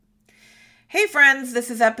Hey friends,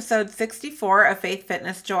 this is episode 64 of Faith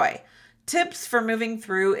Fitness Joy. Tips for moving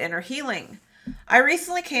through inner healing. I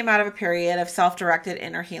recently came out of a period of self-directed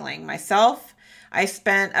inner healing myself. I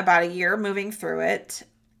spent about a year moving through it.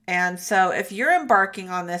 And so if you're embarking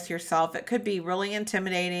on this yourself, it could be really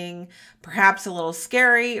intimidating, perhaps a little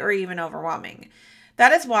scary, or even overwhelming.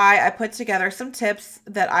 That is why I put together some tips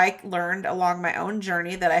that I learned along my own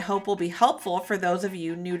journey that I hope will be helpful for those of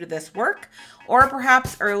you new to this work or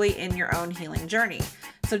perhaps early in your own healing journey.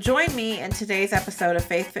 So join me in today's episode of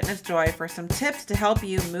Faith Fitness Joy for some tips to help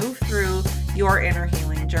you move through your inner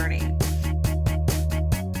healing journey.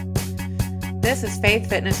 This is Faith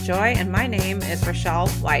Fitness Joy, and my name is Rochelle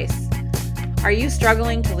Weiss. Are you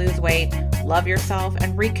struggling to lose weight, love yourself,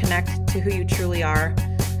 and reconnect to who you truly are?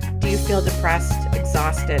 Do you feel depressed,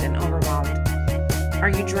 exhausted, and overwhelmed? Are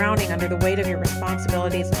you drowning under the weight of your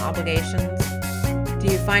responsibilities and obligations?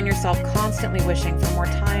 Do you find yourself constantly wishing for more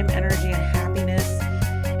time, energy, and happiness?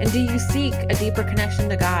 And do you seek a deeper connection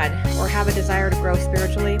to God or have a desire to grow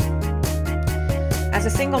spiritually? As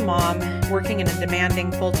a single mom working in a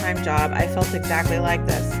demanding full-time job, I felt exactly like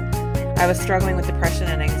this. I was struggling with depression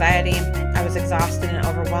and anxiety. I was exhausted and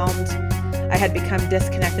overwhelmed. I had become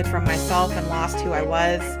disconnected from myself and lost who I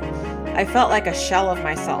was. I felt like a shell of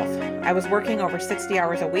myself. I was working over 60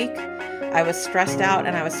 hours a week. I was stressed out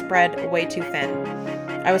and I was spread way too thin.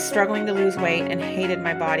 I was struggling to lose weight and hated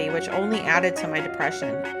my body, which only added to my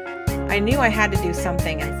depression. I knew I had to do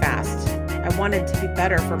something and fast. I wanted to be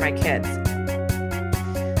better for my kids.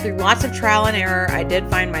 Through lots of trial and error, I did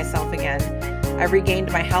find myself again. I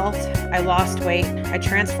regained my health. I lost weight. I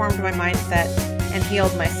transformed my mindset and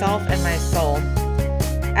healed myself and my soul.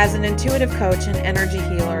 As an intuitive coach and energy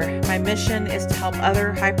healer, my mission is to help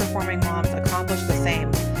other high-performing moms accomplish the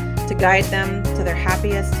same, to guide them to their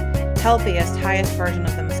happiest, healthiest, highest version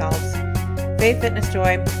of themselves. Faith Fitness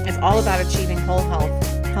Joy is all about achieving whole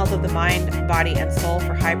health of the mind, body, and soul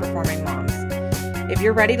for high-performing moms. If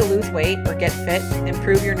you're ready to lose weight or get fit,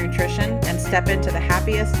 improve your nutrition, and step into the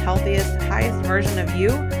happiest, healthiest, highest version of you,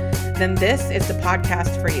 then this is the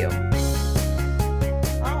podcast for you.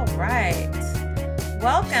 All right.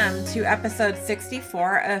 Welcome to episode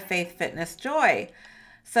 64 of Faith Fitness Joy.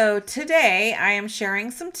 So today I am sharing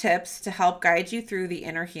some tips to help guide you through the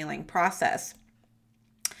inner healing process.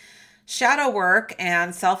 Shadow work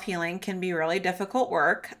and self-healing can be really difficult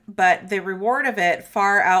work, but the reward of it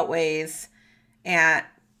far outweighs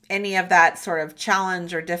any of that sort of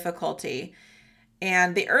challenge or difficulty.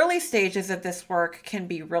 And the early stages of this work can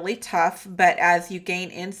be really tough, but as you gain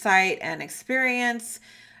insight and experience,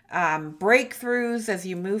 breakthroughs as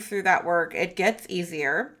you move through that work, it gets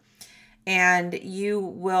easier. And you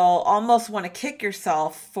will almost want to kick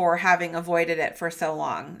yourself for having avoided it for so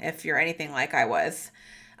long, if you're anything like I was.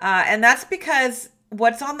 And that's because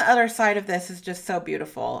what's on the other side of this is just so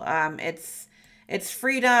beautiful. It's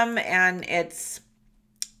freedom, and it's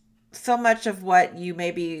so much of what you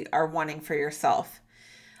maybe are wanting for yourself.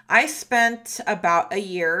 I spent about a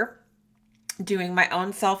year doing my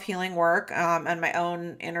own self-healing work and my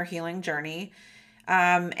own inner healing journey.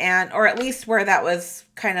 Or at least where that was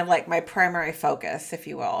kind of like my primary focus, if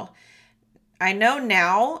you will. I know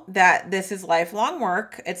now that this is lifelong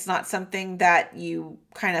work. It's not something that you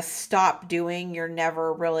kind of stop doing. You're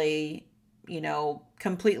never really,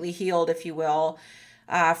 completely healed, if you will,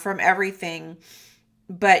 from everything.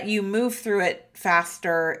 But you move through it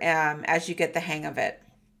faster as you get the hang of it.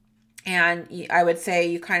 And I would say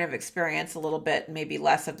you kind of experience a little bit, maybe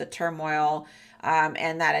less of the turmoil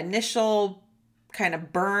and that initial kind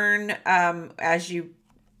of burn as you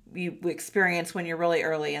experience when you're really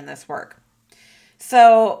early in this work.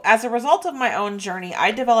 So as a result of my own journey,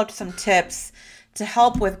 I developed some tips to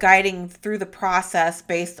help with guiding through the process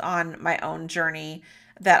based on my own journey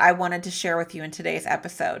that I wanted to share with you in today's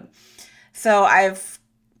episode. So I've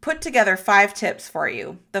put together 5 tips for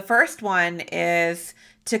you. The first one is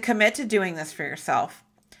to commit to doing this for yourself.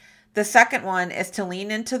 The second one is to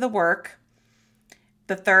lean into the work.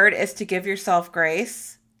 The third is to give yourself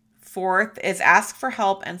grace. Fourth is ask for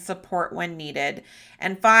help and support when needed.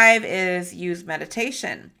 And 5 is use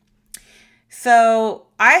meditation. So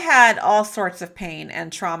I had all sorts of pain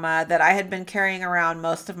and trauma that I had been carrying around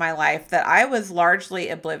most of my life that I was largely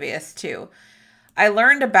oblivious to. I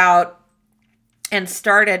learned about and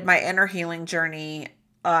started my inner healing journey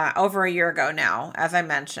over a year ago now, as I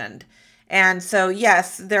mentioned. And so,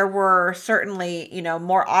 yes, there were certainly,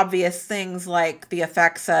 more obvious things like the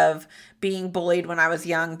effects of being bullied when I was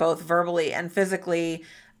young, both verbally and physically,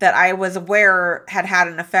 that I was aware had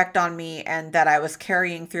an effect on me and that I was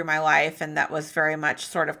carrying through my life. And that was very much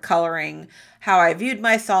sort of coloring how I viewed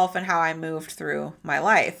myself and how I moved through my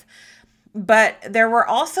life. But there were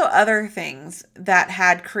also other things that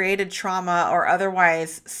had created trauma or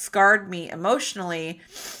otherwise scarred me emotionally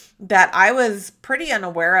that I was pretty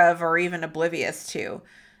unaware of or even oblivious to.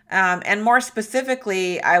 And more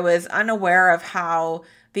specifically, I was unaware of how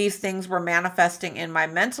these things were manifesting in my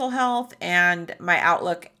mental health and my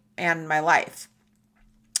outlook and my life.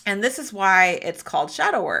 And this is why it's called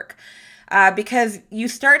shadow work, because you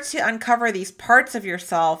start to uncover these parts of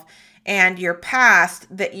yourself and your past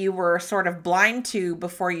that you were sort of blind to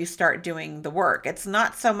before you start doing the work. It's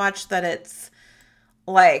not so much that it's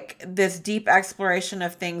like this deep exploration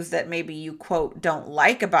of things that maybe you quote don't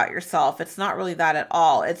like about yourself. It's not really that at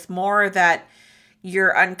all. It's more that you're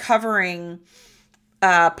uncovering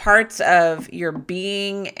parts of your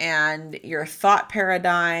being and your thought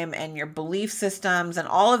paradigm and your belief systems and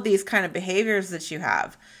all of these kind of behaviors that you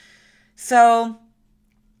have. So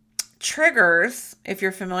triggers, if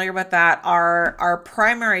you're familiar with that, are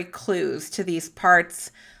primary clues to these parts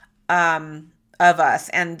of us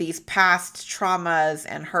and these past traumas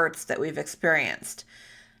and hurts that we've experienced.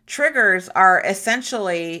 Triggers are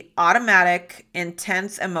essentially automatic,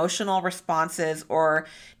 intense emotional responses or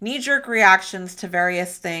knee-jerk reactions to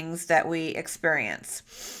various things that we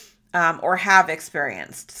experience or have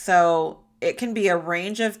experienced. So it can be a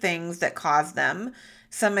range of things that cause them.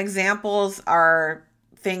 Some examples are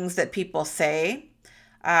things that people say,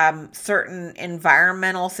 certain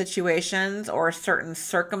environmental situations or certain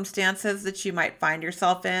circumstances that you might find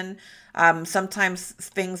yourself in. Sometimes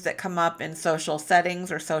things that come up in social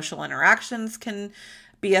settings or social interactions can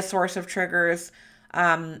be a source of triggers.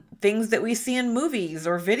 Things that we see in movies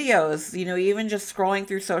or videos, even just scrolling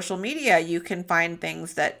through social media, you can find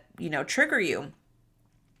things that, trigger you.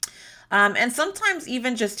 And sometimes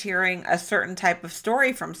even just hearing a certain type of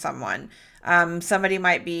story from someone. Somebody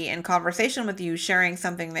might be in conversation with you, sharing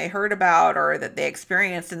something they heard about or that they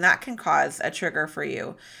experienced, and that can cause a trigger for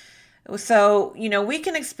you. So, we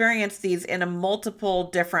can experience these in a multiple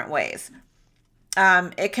different ways.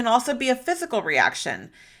 It can also be a physical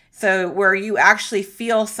reaction. So where you actually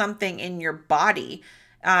feel something in your body.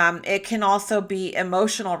 It can also be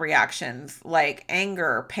emotional reactions like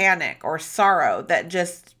anger, panic, or sorrow that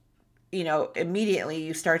just, immediately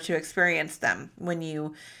you start to experience them when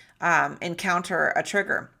you encounter a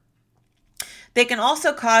trigger. They can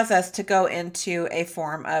also cause us to go into a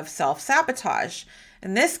form of self-sabotage.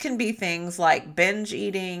 And this can be things like binge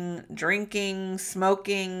eating, drinking,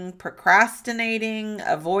 smoking, procrastinating,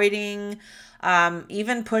 avoiding,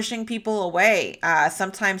 even pushing people away,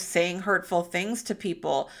 sometimes saying hurtful things to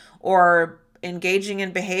people or engaging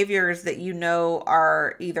in behaviors that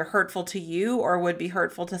are either hurtful to you or would be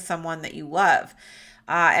hurtful to someone that you love.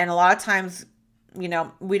 And a lot of times, we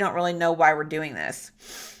don't really know why we're doing this.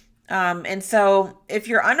 And so if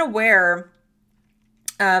you're unaware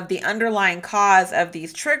of the underlying cause of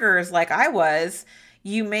these triggers, like I was,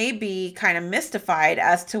 you may be kind of mystified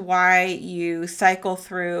as to why you cycle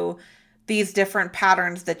through these different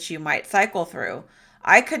patterns that you might cycle through.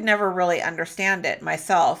 I could never really understand it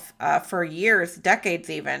myself for years, decades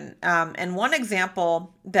even. And one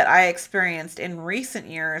example that I experienced in recent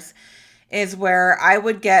years is where I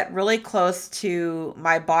would get really close to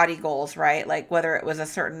my body goals, right? Like whether it was a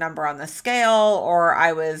certain number on the scale or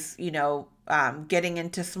I was, getting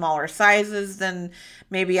into smaller sizes than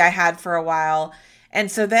maybe I had for a while.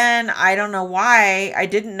 And so then I don't know why, I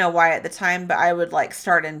didn't know why at the time, but I would like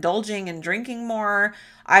start indulging and drinking more.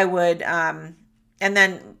 I would, and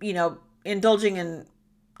then, indulging in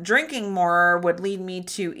drinking more would lead me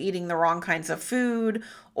to eating the wrong kinds of food,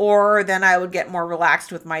 or then I would get more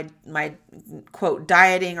relaxed with my quote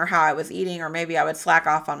dieting or how I was eating, or maybe I would slack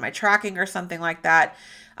off on my tracking or something like that.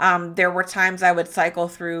 There were times I would cycle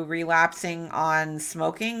through relapsing on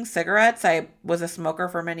smoking cigarettes. I was a smoker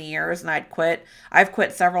for many years and I've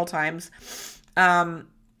quit several times.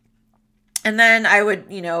 And then I would,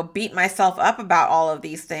 beat myself up about all of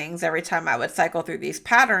these things every time I would cycle through these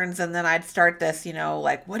patterns. And then I'd start this,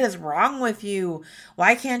 like, what is wrong with you?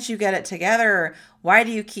 Why can't you get it together? Why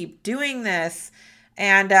do you keep doing this?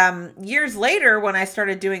 And years later, when I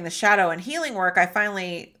started doing the shadow and healing work, I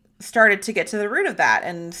finally started to get to the root of that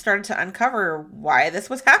and started to uncover why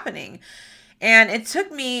this was happening. And it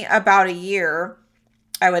took me about a year,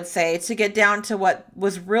 I would say, to get down to what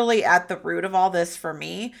was really at the root of all this for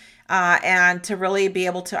me. And to really be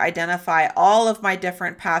able to identify all of my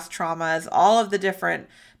different past traumas, all of the different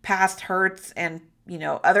past hurts and,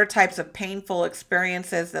 other types of painful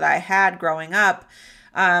experiences that I had growing up,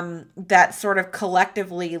 that sort of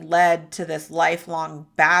collectively led to this lifelong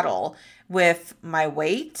battle with my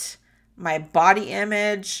weight, my body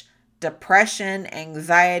image, depression,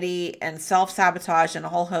 anxiety, and self-sabotage, and a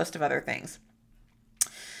whole host of other things.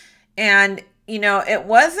 And, it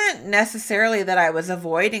wasn't necessarily that I was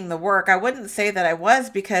avoiding the work. I wouldn't say that I was,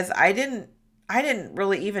 because I didn't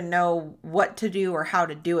really even know what to do or how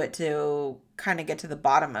to do it to kind of get to the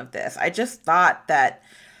bottom of this. I just thought that,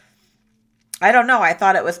 I don't know, I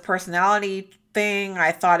thought it was personality thing.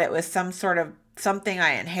 I thought it was some sort of something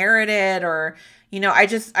I inherited, or, I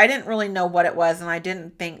didn't really know what it was, and I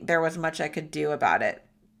didn't think there was much I could do about it.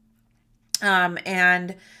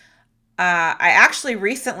 I actually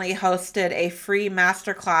recently hosted a free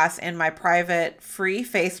masterclass in my private free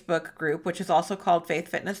Facebook group, which is also called Faith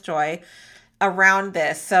Fitness Joy, around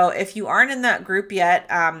this. So if you aren't in that group yet,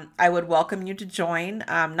 I would welcome you to join,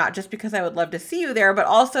 not just because I would love to see you there, but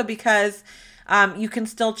also because you can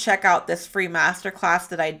still check out this free masterclass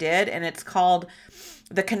that I did, and it's called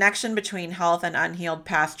The Connection Between Health and Unhealed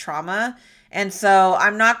Past Trauma. And so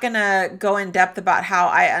I'm not going to go in depth about how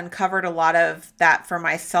I uncovered a lot of that for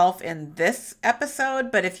myself in this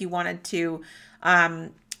episode, but if you wanted to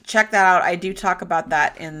check that out, I do talk about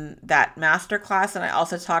that in that masterclass, and I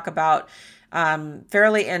also talk about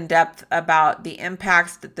fairly in depth about the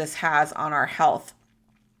impacts that this has on our health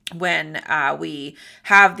when we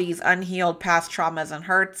have these unhealed past traumas and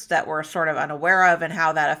hurts that we're sort of unaware of, and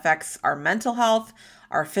how that affects our mental health,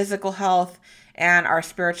 our physical health, and our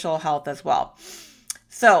spiritual health as well.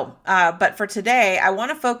 So, but for today, I want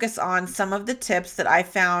to focus on some of the tips that I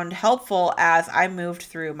found helpful as I moved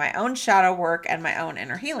through my own shadow work and my own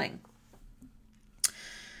inner healing.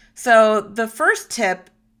 So the first tip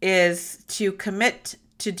is to commit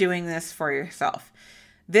to doing this for yourself.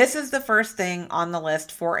 This is the first thing on the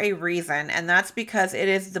list for a reason, and that's because it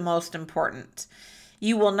is the most important.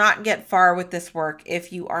 You will not get far with this work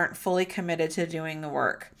if you aren't fully committed to doing the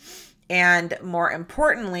work. And more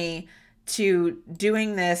importantly, to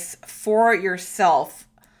doing this for yourself,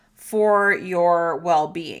 for your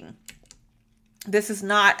well-being. This is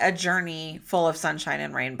not a journey full of sunshine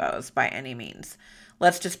and rainbows by any means.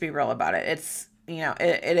 Let's just be real about it. It's,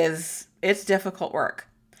 it's difficult work,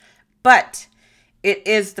 but it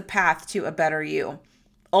is the path to a better you.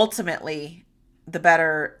 Ultimately, the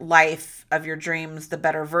better life of your dreams, the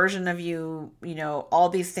better version of you, all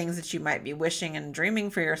these things that you might be wishing and dreaming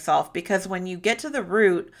for yourself. Because when you get to the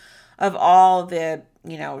root of all the,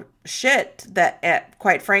 shit that,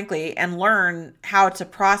 quite frankly, and learn how to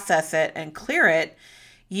process it and clear it,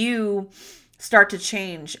 you start to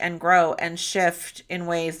change and grow and shift in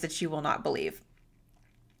ways that you will not believe.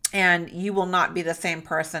 And you will not be the same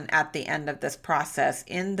person at the end of this process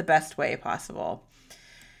in the best way possible.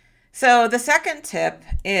 So the second tip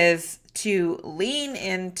is to lean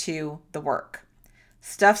into the work.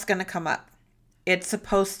 Stuff's going to come up. It's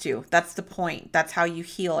supposed to. That's the point. That's how you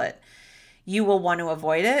heal it. You will want to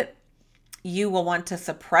avoid it. You will want to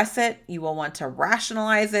suppress it. You will want to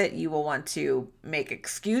rationalize it. You will want to make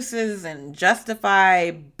excuses and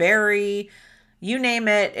justify, bury, you name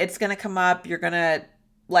it. It's going to come up. You're going to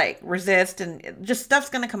resist, and just stuff's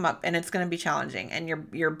going to come up, and it's going to be challenging. And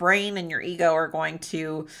your brain and your ego are going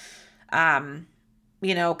to come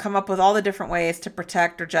up with all the different ways to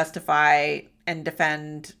protect or justify and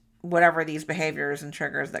defend whatever these behaviors and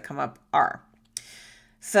triggers that come up are.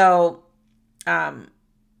 So,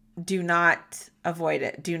 do not avoid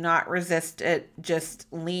it. Do not resist it. Just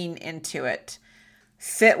lean into it.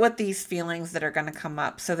 Sit with these feelings that are going to come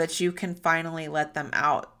up so that you can finally let them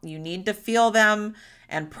out. You need to feel them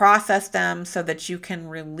and process them so that you can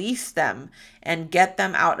release them and get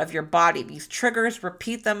them out of your body. These triggers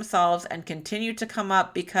repeat themselves and continue to come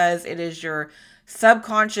up because it is your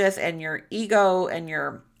subconscious and your ego and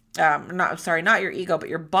your not your ego, but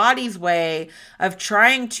your body's way of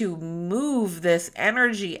trying to move this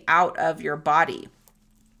energy out of your body.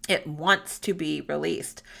 It wants to be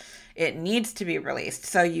released. It needs to be released.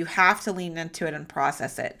 So you have to lean into it and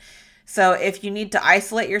process it. So if you need to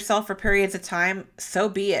isolate yourself for periods of time, so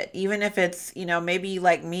be it. Even if it's, maybe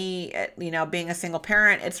like me, being a single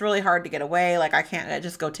parent, it's really hard to get away. Like I can't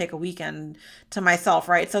just go take a weekend to myself,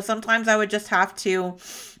 right? So sometimes I would just have to,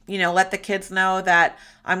 let the kids know that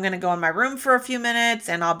I'm going to go in my room for a few minutes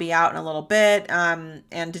and I'll be out in a little bit, and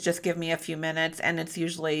to just give me a few minutes, and it's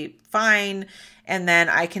usually fine. And then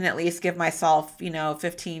I can at least give myself,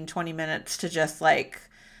 15, 20 minutes to just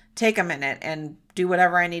take a minute and do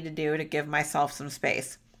whatever I need to do to give myself some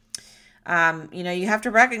space. You have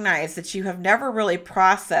to recognize that you have never really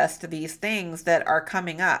processed these things that are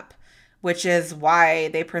coming up, which is why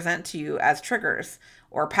they present to you as triggers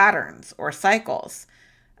or patterns or cycles.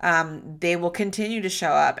 They will continue to show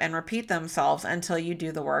up and repeat themselves until you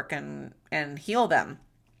do the work and heal them.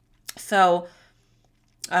 So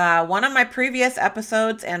One of my previous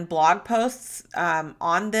episodes and blog posts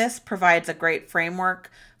on this provides a great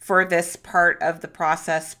framework for this part of the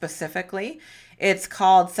process specifically. It's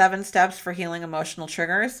called 7 Steps for Healing Emotional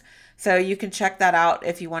Triggers. So you can check that out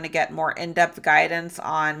if you want to get more in-depth guidance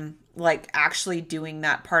on like actually doing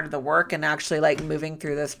that part of the work and actually like moving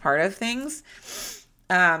through this part of things.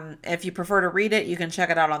 If you prefer to read it, you can check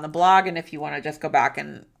it out on the blog. And if you want to just go back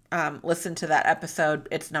and listen to that episode,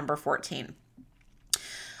 it's number 14.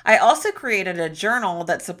 I also created a journal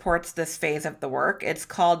that supports this phase of the work. It's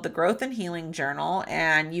called the Growth and Healing Journal,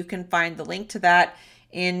 and you can find the link to that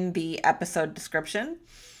in the episode description.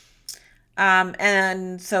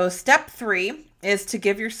 And so step 3 is to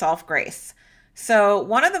give yourself grace. So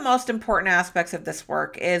one of the most important aspects of this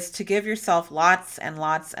work is to give yourself lots and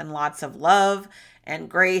lots and lots of love and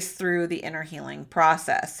grace through the inner healing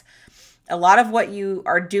process. A lot of what you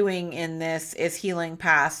are doing in this is healing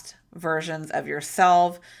past versions of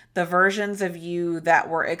yourself, the versions of you that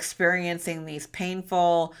were experiencing these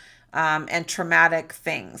painful and traumatic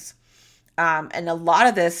things. And a lot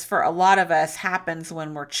of this, for a lot of us, happens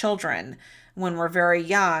when we're children, when we're very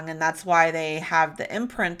young. And that's why they have the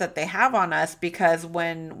imprint that they have on us, because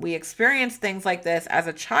when we experience things like this as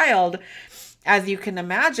a child, as you can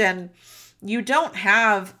imagine, you don't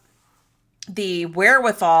have the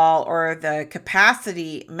wherewithal or the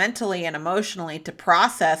capacity mentally and emotionally to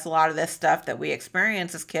process a lot of this stuff that we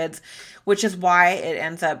experience as kids, which is why it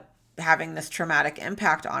ends up having this traumatic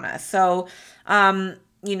impact on us. So,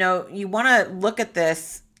 you want to look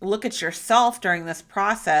at yourself during this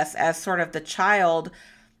process as sort of the child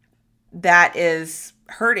that is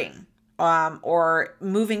hurting or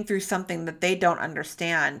moving through something that they don't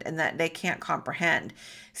understand and that they can't comprehend.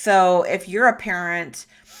 So if you're a parent,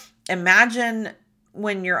 imagine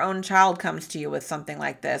when your own child comes to you with something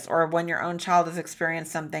like this, or when your own child has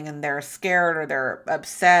experienced something and they're scared or they're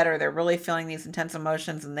upset or they're really feeling these intense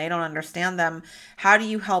emotions and they don't understand them. How do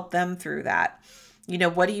you help them through that?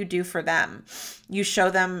 What do you do for them? You show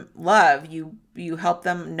them love. You help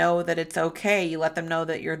them know that it's okay. You let them know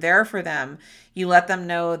that you're there for them. You let them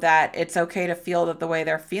know that it's okay to feel that the way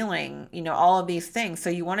they're feeling, all of these things. So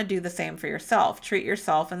you want to do the same for yourself. Treat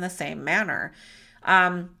yourself in the same manner.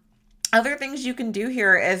 Other things you can do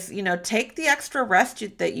here is, take the extra rest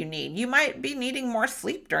that you need. You might be needing more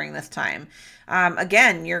sleep during this time.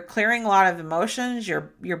 Again, you're clearing a lot of emotions.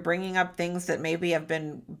 You're bringing up things that maybe have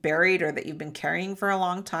been buried or that you've been carrying for a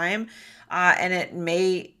long time. And it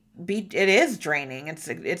is draining.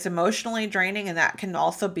 It's emotionally draining, and that can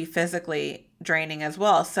also be physically draining as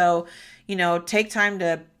well. So, take time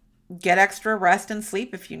to get extra rest and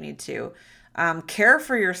sleep if you need to. Care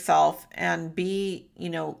for yourself and be,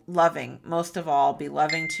 loving. Most of all, be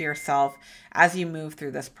loving to yourself as you move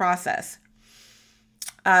through this process.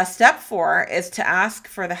 Step 4 is to ask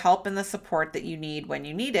for the help and the support that you need when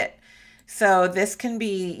you need it. So this can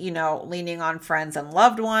be, leaning on friends and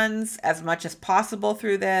loved ones as much as possible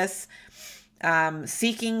through this.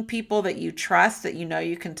 Seeking people that you trust, that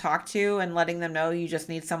you can talk to, and letting them know you just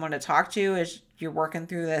need someone to talk to as you're working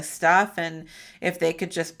through this stuff. And if they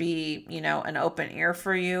could just be, an open ear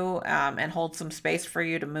for you and hold some space for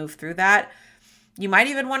you to move through that. You might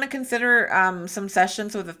even want to consider some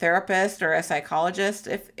sessions with a therapist or a psychologist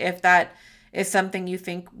if that is something you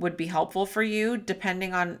think would be helpful for you.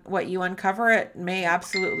 Depending on what you uncover, it may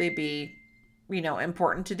absolutely be,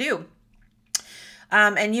 important to do.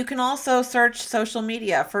 And you can also search social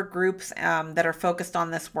media for groups that are focused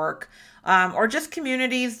on this work, or just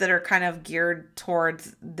communities that are kind of geared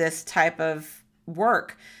towards this type of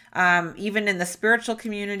work. Even in the spiritual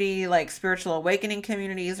community, like spiritual awakening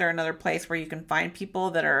communities are another place where you can find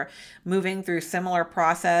people that are moving through similar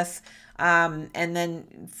process. And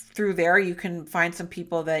then through there, you can find some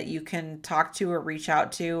people that you can talk to or reach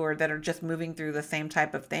out to, or that are just moving through the same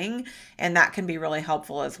type of thing. And that can be really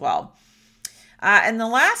helpful as well. And the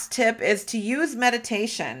last tip is to use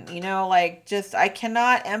meditation. I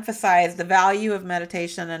cannot emphasize the value of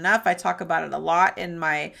meditation enough. I talk about it a lot in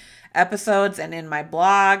my episodes and in my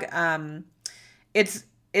blog. It's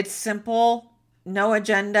simple, no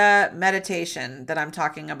agenda meditation that I'm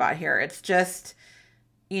talking about here. It's just,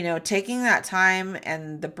 taking that time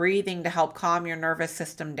and the breathing to help calm your nervous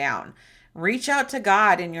system down. Reach out to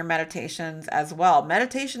God in your meditations as well.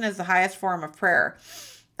 Meditation is the highest form of prayer.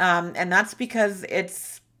 And that's because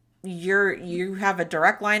you have a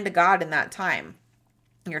direct line to God in that time.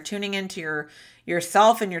 You're tuning into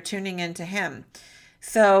yourself and you're tuning into Him.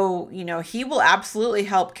 So, He will absolutely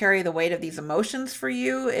help carry the weight of these emotions for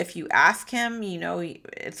you. If you ask Him,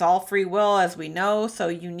 it's all free will, as we know. So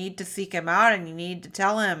you need to seek Him out and you need to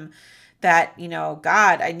tell Him that,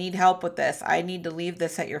 God, I need help with this. I need to leave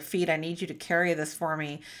this at your feet. I need you to carry this for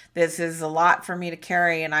me. This is a lot for me to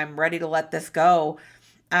carry, and I'm ready to let this go.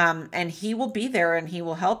 And he will be there and he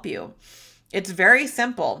will help you. It's very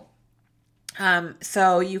simple.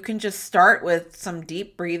 So you can just start with some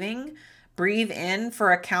deep breathing. Breathe in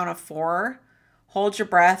for a count of 4. Hold your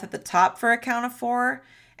breath at the top for a count of 4.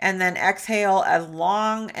 And then exhale as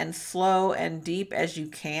long and slow and deep as you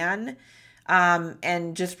can.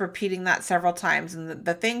 And just repeating that several times. And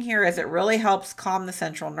the thing here is it really helps calm the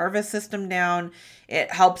central nervous system down.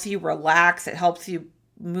 It helps you relax. It helps you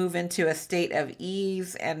move into a state of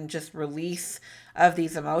ease and just release of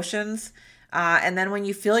these emotions. And then when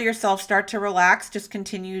you feel yourself start to relax, just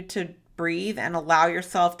continue to breathe and allow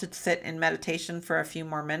yourself to sit in meditation for a few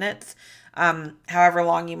more minutes, however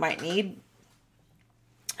long you might need.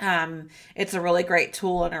 It's a really great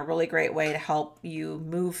tool and a really great way to help you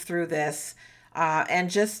move through this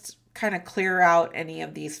and just kind of clear out any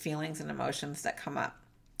of these feelings and emotions that come up.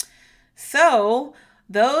 So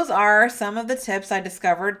those are some of the tips I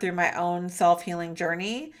discovered through my own self-healing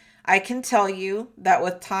journey. I can tell you that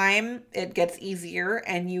with time, it gets easier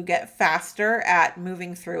and you get faster at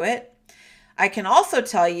moving through it. I can also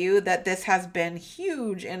tell you that this has been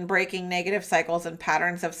huge in breaking negative cycles and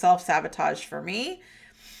patterns of self-sabotage for me.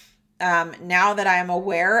 Now that I am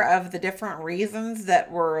aware of the different reasons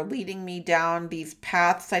that were leading me down these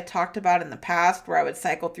paths I talked about in the past, where I would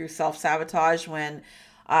cycle through self-sabotage when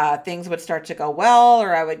things would start to go well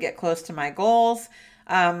or I would get close to my goals,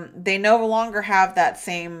 they no longer have that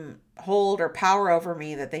same hold or power over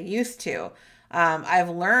me that they used to. I've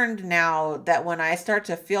learned now that when I start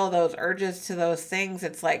to feel those urges to those things,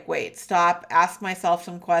 it's like, wait, stop, ask myself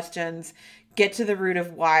some questions, get to the root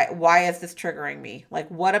of why is this triggering me? Like,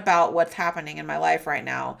 what about what's happening in my life right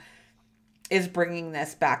now is bringing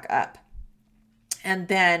this back up? And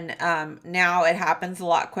then now it happens a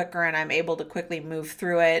lot quicker and I'm able to quickly move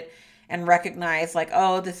through it and recognize like,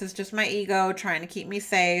 oh, this is just my ego trying to keep me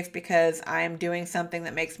safe because I'm doing something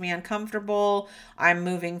that makes me uncomfortable. I'm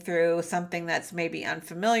moving through something that's maybe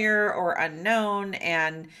unfamiliar or unknown,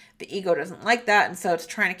 and the ego doesn't like that. And so it's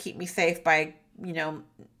trying to keep me safe by,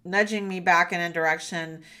 nudging me back in a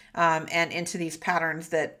direction and into these patterns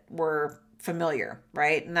that were familiar,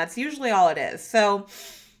 right? And that's usually all it is. So,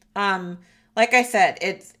 like I said,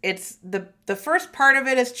 it's the first part of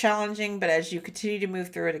it is challenging, but as you continue to move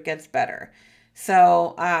through it, it gets better.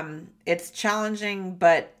 So it's challenging,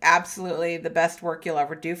 but absolutely the best work you'll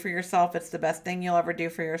ever do for yourself. It's the best thing you'll ever do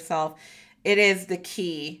for yourself. It is the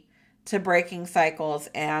key to breaking cycles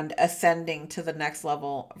and ascending to the next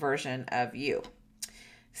level version of you.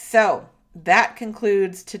 So that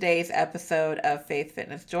concludes today's episode of Faith,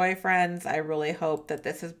 Fitness, Joy, friends. I really hope that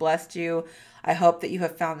this has blessed you. I hope that you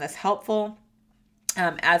have found this helpful.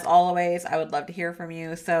 As always, I would love to hear from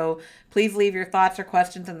you. So please leave your thoughts or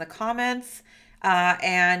questions in the comments.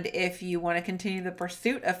 And if you want to continue the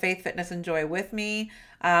pursuit of faith, fitness, and joy with me,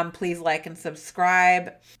 please like and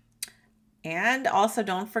subscribe. And also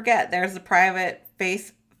don't forget, there's a private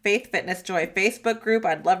Faith, Fitness, Joy Facebook group.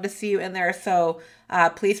 I'd love to see you in there. So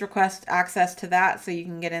please request access to that so you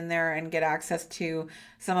can get in there and get access to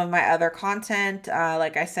some of my other content.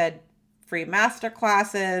 Like I said, free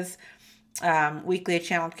masterclasses, weekly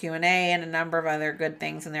channeled Q&A, and a number of other good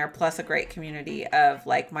things in there, plus a great community of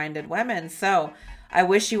like-minded women. So I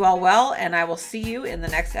wish you all well, and I will see you in the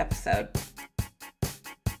next episode.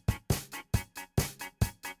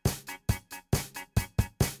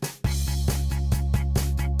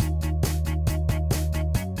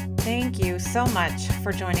 Thank you so much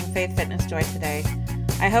for joining Faith, Fitness, Joy today.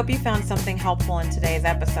 I hope you found something helpful in today's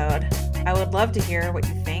episode. I would love to hear what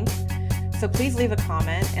you think. So please leave a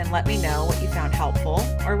comment and let me know what you found helpful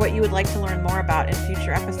or what you would like to learn more about in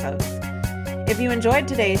future episodes. If you enjoyed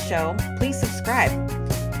today's show, please subscribe.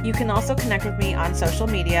 You can also connect with me on social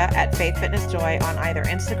media at Faith Fitness Joy on either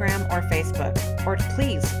Instagram or Facebook. Or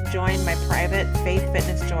please join my private Faith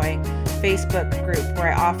Fitness Joy Facebook group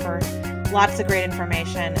where I offer lots of great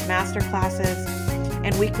information, masterclasses,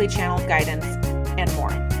 and weekly channeled guidance, and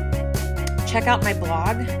more. Check out my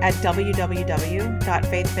blog at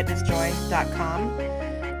www.faithfitnessjoy.com.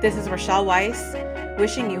 This is Rochelle Weiss,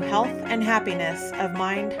 wishing you health and happiness of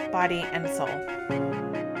mind, body, and soul.